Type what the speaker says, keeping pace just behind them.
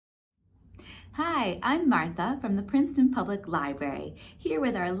Hi, I'm Martha from the Princeton Public Library, here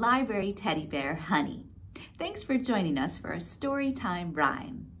with our library teddy bear, Honey. Thanks for joining us for a Storytime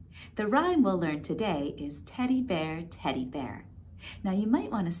rhyme. The rhyme we'll learn today is teddy bear, teddy bear. Now you might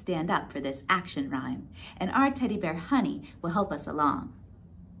want to stand up for this action rhyme, and our teddy bear, Honey, will help us along.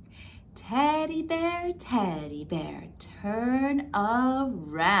 Teddy bear, turn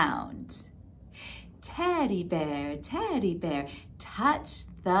around. Teddy bear, touch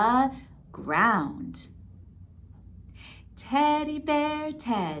the ground. Teddy bear,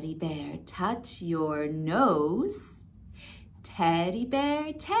 touch your nose. Teddy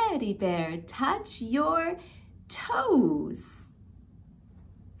bear, touch your toes.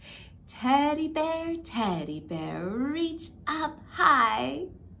 Teddy bear, reach up high.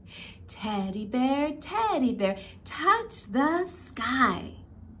 Teddy bear, touch the sky.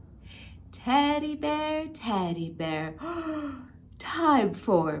 Teddy bear, time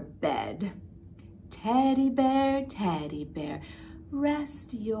for bed. Teddy bear,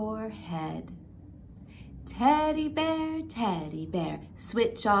 rest your head. Teddy bear,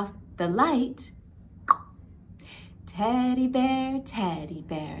 switch off the light. Teddy bear,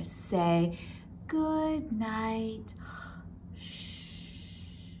 say good night.